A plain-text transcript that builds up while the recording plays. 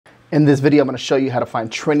In this video, I'm going to show you how to find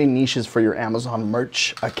trending niches for your Amazon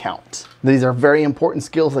merch account. These are very important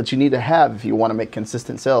skills that you need to have if you want to make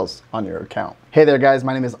consistent sales on your account. Hey there guys,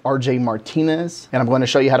 my name is RJ Martinez, and I'm going to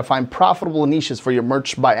show you how to find profitable niches for your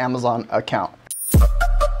Merch by Amazon account.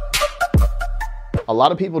 A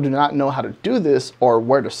lot of people do not know how to do this or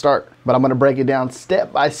where to start, but I'm going to break it down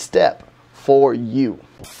step by step for you.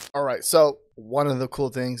 All right, so one of the cool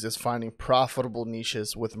things is finding profitable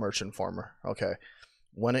niches with Merch Informer, okay?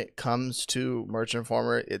 When it comes to Merch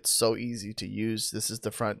Informer, it's so easy to use. This is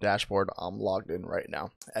the front dashboard. I'm logged in right now,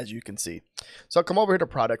 as you can see. So come over here to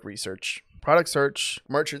product research, product search,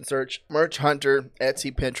 merchant search, merch hunter,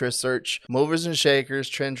 Etsy, Pinterest search, movers and shakers,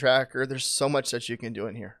 trend tracker. There's so much that you can do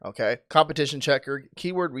in here, okay? Competition checker,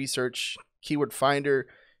 keyword research, keyword finder,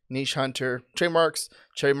 niche hunter, trademarks,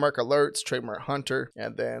 trademark alerts, trademark hunter,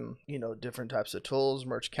 and then, you know, different types of tools,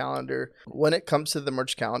 merch calendar. When it comes to the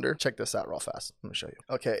merch calendar, check this out real fast. Let me show you.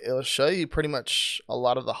 Okay, it'll show you pretty much a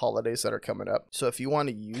lot of the holidays that are coming up. So if you want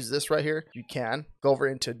to use this right here, you can go over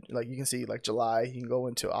into, like, you can see like July, you can go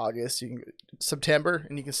into August, you can September,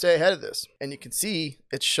 and you can stay ahead of this. And you can see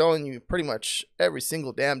it's showing you pretty much every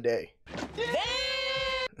single damn day.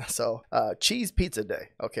 So cheese pizza day,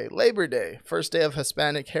 okay, Labor Day, first day of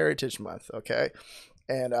Hispanic Heritage Month, okay,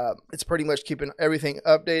 and it's pretty much keeping everything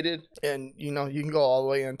updated, and you know, you can go all the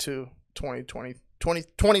way into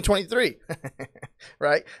 2023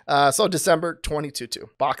 right? So December 2022,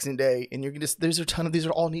 Boxing Day, and you're just, there's a ton of these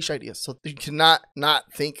are all niche ideas, so you cannot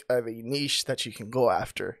not think of a niche that you can go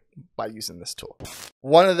after by using this tool.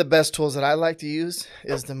 One of the best tools that I like to use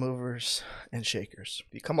is the movers and shakers.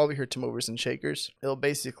 If you come over here to movers and shakers, it'll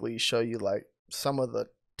basically show you like some of the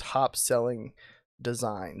top selling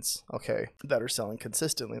designs, okay, that are selling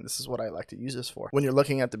consistently. And this is what I like to use this for. When you're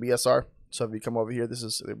looking at the BSR, so if you come over here, this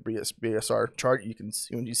is the BSR chart. You can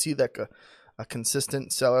see, when you see that a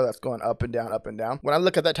consistent seller that's going up and down, up and down. When I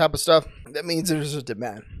look at that type of stuff, that means there's a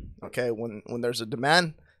demand, okay? When there's a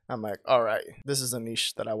demand, I'm like, all right, this is a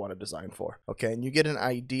niche that I want to design for, okay? And you get an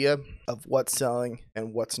idea of what's selling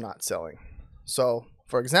and what's not selling. So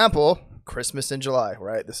for example, Christmas in July,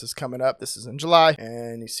 right? This is coming up. This is in July,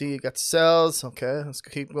 and you see you got sales. Okay, let's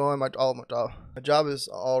keep going. My job is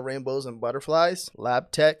all rainbows and butterflies.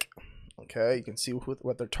 Lab tech. Okay, you can see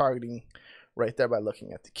what they're targeting right there by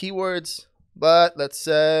looking at the keywords. But let's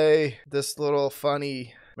say this little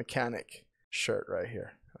funny mechanic shirt right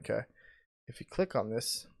here. Okay, if you click on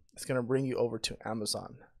this, it's gonna bring you over to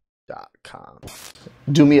Amazon.com.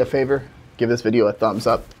 Do me a favor, give this video a thumbs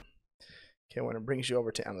up. Okay, when it brings you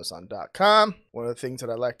over to Amazon.com, one of the things that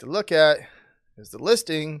I like to look at is the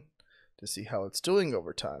listing to see how it's doing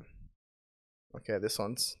over time. Okay, this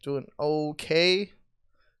one's doing okay.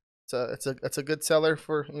 It's a good seller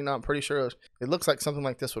for, you know, I'm pretty sure it looks like something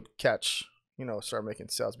like this would catch, you know, start making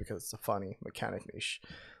sales because it's a funny mechanic niche.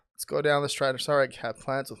 Let's go down. Let's try to. Sorry, I have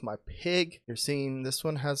plans with my pig. You're seeing this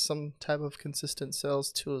one has some type of consistent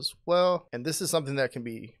sales too as well. And this is something that can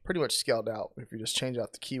be pretty much scaled out if you just change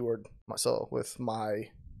out the keyword. So with my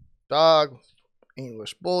dog,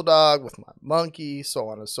 English bulldog, with my monkey, so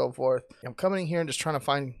on and so forth. I'm coming in here and just trying to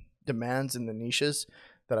find demands in the niches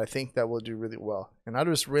that I think that will do really well. And I'll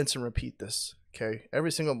just rinse and repeat this. Okay,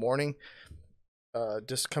 every single morning,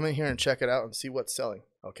 just come in here and check it out and see what's selling.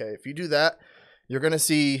 Okay, if you do that, you're going to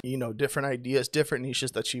see, you know, different ideas, different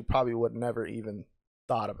niches that you probably would never even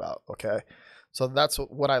thought about. Okay. So that's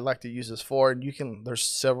what I like to use this for. And you can,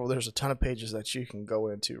 there's a ton of pages that you can go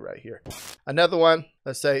into right here. Another one,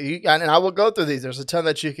 let's say, and I will go through these. There's a ton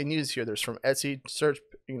that you can use here. There's from Etsy, search,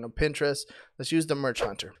 you know, Pinterest. Let's use the Merch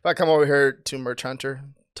Hunter. If I come over here to Merch Hunter,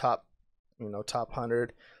 top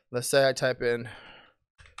 100, let's say I type in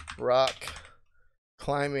rock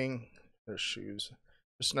climbing, there's shoes.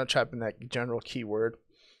 Just not typing that general keyword.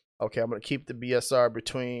 Okay, I'm going to keep the BSR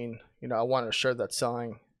between, you know, I want a shirt that's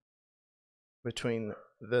selling between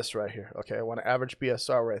this right here. Okay, I want an average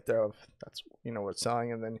BSR right there of that's, you know, what's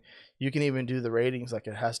selling. And then you can even do the ratings, like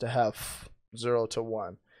it has to have 0 to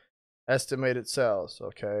 1. Estimated sales.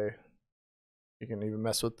 Okay, you can even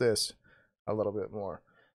mess with this a little bit more.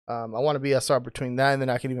 I want a BSR between that, and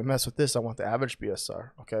then I can even mess with this. I want the average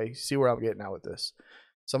BSR. Okay, you see where I'm getting at with this.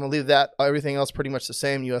 So I'm gonna leave that, everything else pretty much the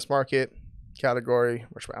same. US market, category,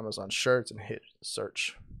 Merch by Amazon shirts, and hit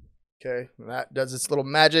search. Okay, and that does its little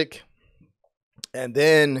magic. And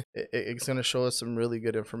then it's gonna show us some really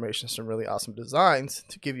good information, some really awesome designs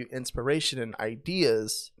to give you inspiration and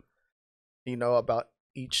ideas, you know, about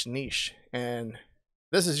each niche. And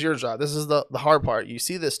this is your job. This is the hard part. You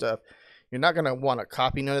see this stuff. You're not gonna wanna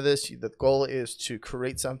copy none of this. The goal is to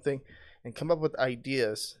create something and come up with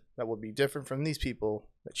ideas that will be different from these people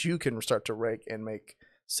that you can start to rank and make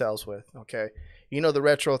sales with. Okay, you know the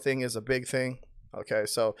retro thing is a big thing. Okay,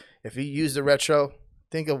 so if you use the retro,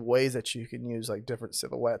 think of ways that you can use like different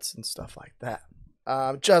silhouettes and stuff like that.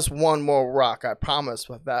 Just one more rock, I promise,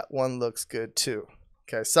 but that one looks good too.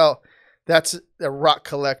 Okay, so that's a rock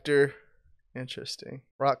collector. Interesting.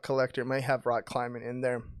 Rock collector may have rock climbing in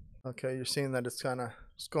there. Okay, you're seeing that it's kind of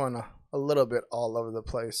going a little bit all over the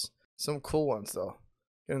place. Some cool ones though.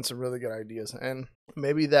 Getting some really good ideas. And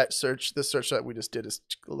maybe this search that we just did is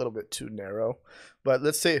a little bit too narrow. But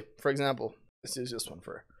let's say, for example, let's use this one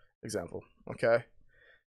for example. Okay.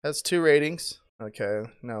 Has 2 ratings. Okay.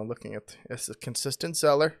 Now looking at it's a consistent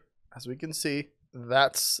seller, as we can see.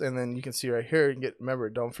 And then you can see right here, remember,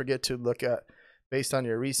 don't forget to look at based on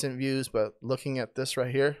your recent views, but looking at this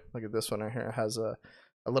right here, look at this one right here. It has a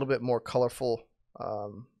little bit more colorful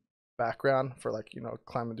background for like,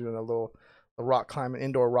 climbing, doing a little rock climbing,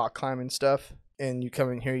 indoor rock climbing stuff. And you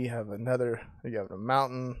come in here, you have a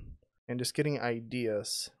mountain, and just getting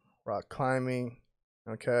ideas, rock climbing.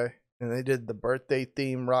 Okay. And they did the birthday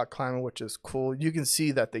theme rock climbing, which is cool. You can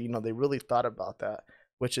see that they really thought about that,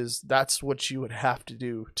 that's what you would have to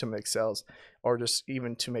do to make sales, or just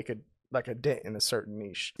even to make a dent in a certain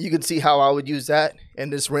niche. You can see how I would use that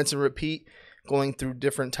and just rinse and repeat, going through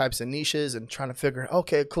different types of niches and trying to figure,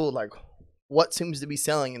 okay, cool, like what seems to be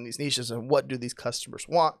selling in these niches and what do these customers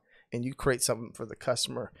want, and you create something for the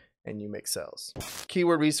customer and you make sales.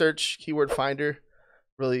 Keyword research, keyword finder,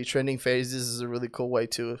 really trending phases is a really cool way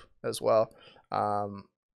too as well.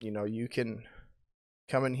 You can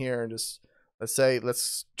come in here and just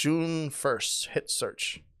let's June 1st hit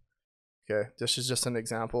search. Okay, this is just an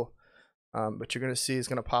example. But you're going to see it's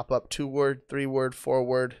going to pop up 2-word, 3-word,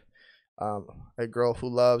 4-word, a girl who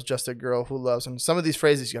loves, just a girl who loves. And some of these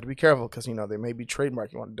phrases, you got to be careful because, they may be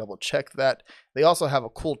trademarked. You want to double check that. They also have a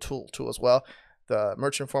cool tool too as well. The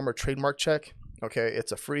Merchant Informer Trademark Check. Okay,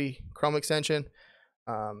 it's a free Chrome extension.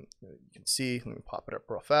 You can see, let me pop it up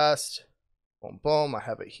real fast. Boom, boom, I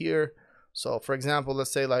have it here. So for example,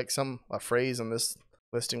 let's say like a phrase in this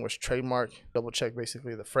listing was trademark. Double check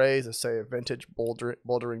basically the phrase. Let's say a vintage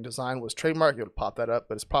bouldering design was trademark. It would pop that up,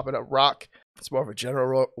 but it's popping up rock. It's more of a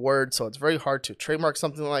general word, so it's very hard to trademark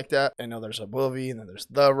something like that. I know there's a movie and then there's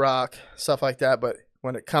the rock, stuff like that, but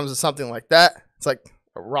when it comes to something like that, it's like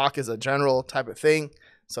a rock is a general type of thing,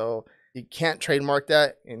 so you can't trademark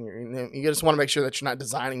that, and you just want to make sure that you're not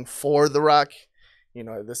designing for the rock.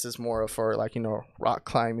 This is more for like, rock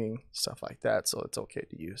climbing, stuff like that. So it's okay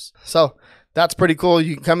to use. So that's pretty cool.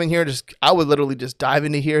 You can come in here, I would literally just dive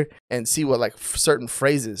into here and see what like certain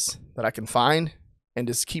phrases that I can find and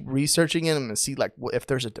just keep researching them and see like if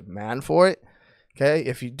there's a demand for it. Okay.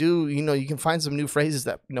 If you do, you can find some new phrases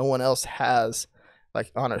that no one else has, like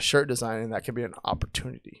on a shirt design, and that can be an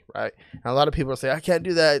opportunity, right? And a lot of people say, I can't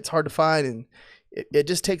do that. It's hard to find. And it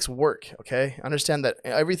just takes work. Okay. Understand that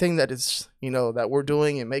everything that is, that we're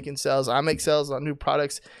doing and making sales, I make sales on new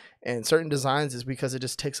products and certain designs, is because it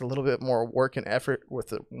just takes a little bit more work and effort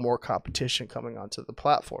with more competition coming onto the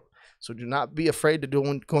platform. So do not be afraid to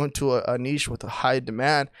go into a niche with a high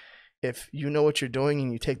demand. If you know what you're doing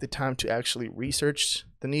and you take the time to actually research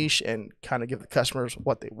the niche and kind of give the customers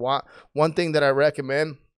what they want. One thing that I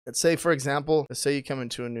recommend, let's say you come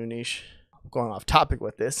into a new niche. Going off topic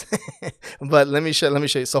with this, but let me show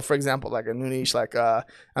you. So for example, like a new niche, like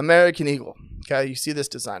American Eagle. Okay, you see this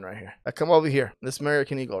design right here. I come over here, this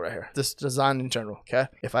American Eagle right here, this design in general. Okay,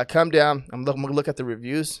 if I come down, I'm gonna look at the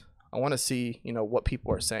reviews. I want to see what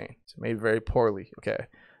people are saying. It's made very poorly. Okay,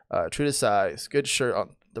 true to size, good shirt.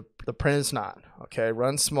 The print is not okay.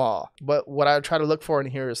 Run small. But what I try to look for in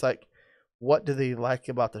here is like, what do they like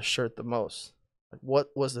about the shirt the most? Like, what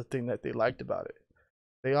was the thing that they liked about it?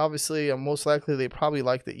 They obviously, most likely, they probably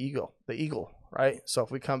like the eagle, right? So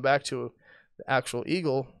if we come back to the actual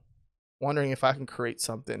eagle, wondering if I can create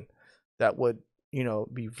something that would,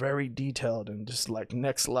 be very detailed and just like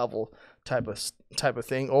next level type of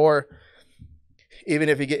thing. Or even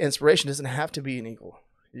if you get inspiration, it doesn't have to be an eagle.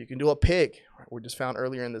 You can do a pig, we just found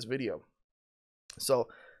earlier in this video. So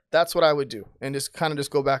that's what I would do, and just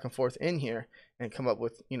go back and forth in here and come up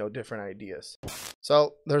with different ideas.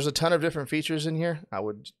 So there's a ton of different features in here. I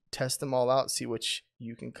would test them all out, see which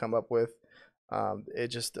you can come up with.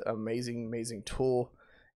 It's just an amazing tool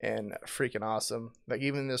and freaking awesome. Like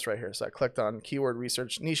even this right here. So I clicked on keyword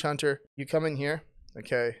research niche hunter. You come in here,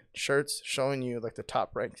 okay, shirts, showing you like the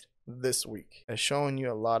top ranked this week. It's showing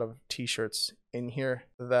you a lot of t-shirts in here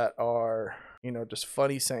that are just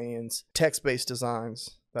funny sayings, text-based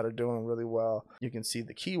designs that are doing really well. You can see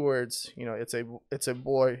the keywords. It's a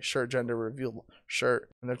boy shirt, gender reveal shirt,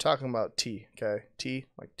 and they're talking about tea. Okay, tea,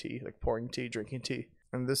 like pouring tea, drinking tea.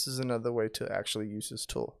 And this is another way to actually use this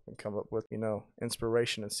tool and come up with, you know,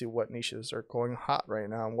 inspiration and see what niches are going hot right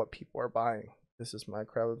now and what people are buying. This is my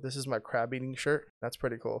crab eating shirt. That's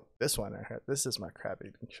pretty cool. This one I had. This is my crab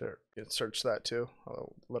eating shirt. You can search that too.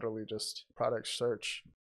 I'll literally just product search.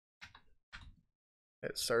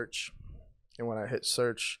 Hit search. And when I hit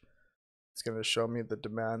search, it's going to show me the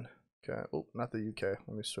demand. Okay. Oh, not the UK.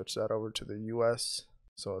 Let me switch that over to the US.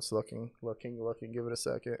 So it's looking. Give it a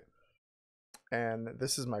second. And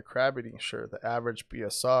this is my crab eating shirt. The average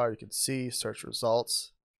BSR, you can see search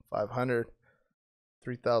results, 500,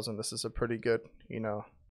 3,000. This is a pretty good, you know.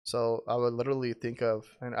 So I would literally think of,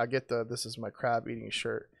 and I get this is my crab eating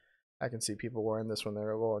shirt. I can see people wearing this when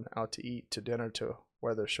they're going out to eat, to dinner, to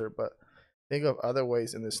wear their shirt. But think of other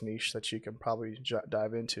ways in this niche that you can probably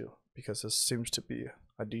dive into, because this seems to be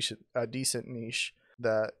a decent niche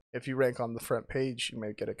that if you rank on the front page, you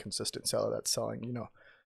may get a consistent seller that's selling, you know,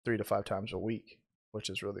 3 to 5 times a week, which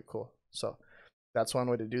is really cool. So that's one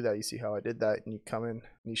way to do that. You see how I did that, and you come in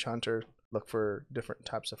niche hunter, look for different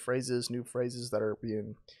types of phrases, new phrases that are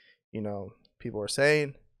being, you know, people are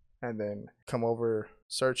saying, and then come over,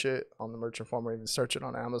 search it on the merchant form, or even search it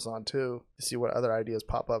on Amazon too, to see what other ideas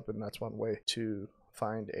pop up. And that's one way to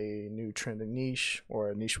find a new trending niche, or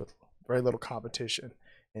a niche with very little competition,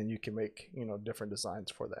 and you can make, you know, different designs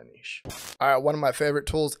for that niche. All right, one of my favorite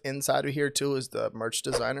tools inside of here too is the merch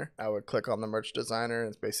designer. I would click on the merch designer, and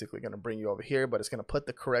it's basically going to bring you over here, but it's going to put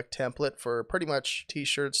the correct template for pretty much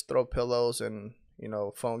t-shirts, throw pillows, and, you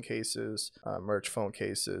know, phone cases, merch phone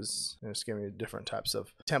cases, and it's giving you different types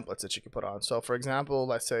of templates that you can put on. So for example,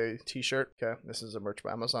 let's say t-shirt. Okay, this is a merch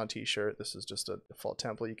by Amazon t-shirt. This is just a default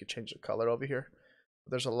template. You can change the color over here.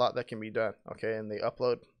 There's a lot that can be done. Okay, and they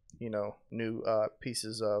upload, you know, new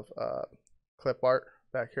pieces of clip art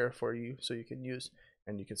back here for you, so you can use,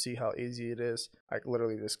 and you can see how easy it is. I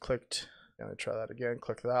literally just clicked. I'm gonna try that again.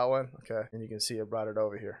 Click that one. Okay, and you can see it brought it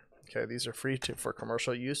over here. Okay, these are free for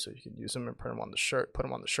commercial use, so you can use them and print them on the shirt, put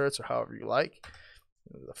them on the shirts, or however you like.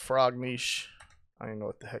 The frog niche, I don't know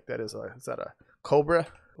what the heck that is. Is that a cobra?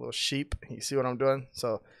 A little sheep. You see what I'm doing?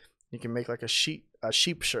 So you can make like a sheep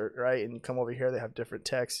shirt, right? And you come over here, they have different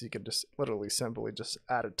text. You can just literally simply just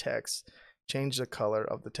add a text, change the color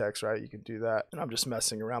of the text, right? You can do that. And I'm just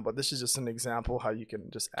messing around, but this is just an example how you can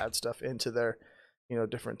just add stuff into there, you know,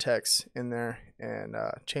 different text in there, and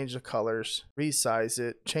change the colors, resize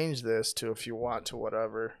it, change this to, if you want, to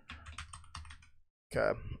whatever.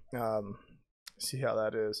 Okay, see how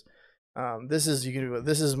that is. This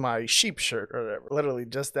is my sheep shirt or whatever. Literally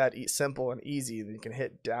just that simple and easy. And you can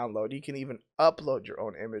hit download. You can even upload your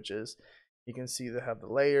own images. You can see they have the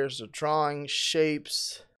layers, the drawing,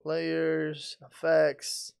 shapes, layers,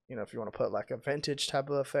 effects. You know, if you want to put like a vintage type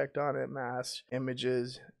of effect on it, mask,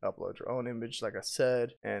 images, upload your own image, like I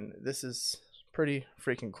said. And this is pretty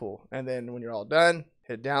freaking cool. And then when you're all done,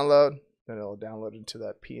 hit download. Then it'll download into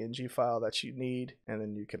that PNG file that you need, and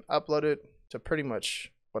then you can upload it to pretty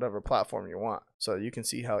much whatever platform you want. So you can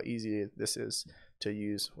see how easy this is to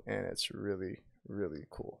use, and it's really, really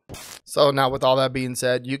cool. So now with all that being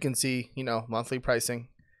said, you can see, you know, monthly pricing,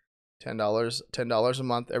 $10 a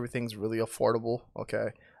month. Everything's really affordable. Okay,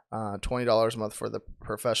 $20 a month for the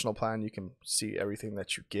professional plan. You can see everything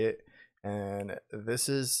that you get, and this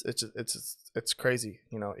is it's crazy.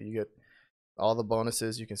 You know, you get all the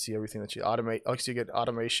bonuses. You can see everything that you automate. Oh, so you get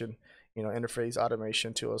automation, you know, interface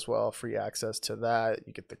automation too as well, free access to that.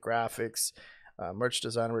 You get the graphics, merch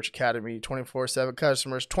design, merch academy, 24/7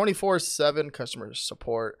 customers, 24/7 customer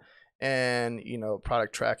support, and, you know,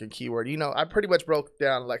 product tracking, keyword. You know, I pretty much broke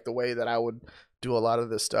down like the way that I would do a lot of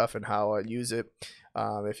this stuff and how I use it.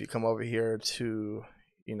 If you come over here to,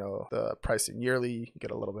 you know, the pricing yearly, you can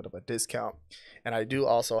get a little bit of a discount. And I do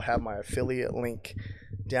also have my affiliate link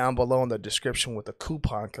down below in the description with a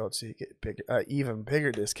coupon code, so you get even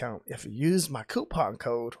bigger discount if you use my coupon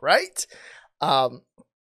code, right?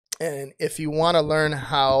 And if you want to learn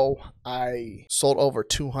how I sold over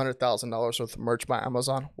 $200,000 worth of merch by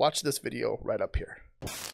Amazon, watch this video right up here.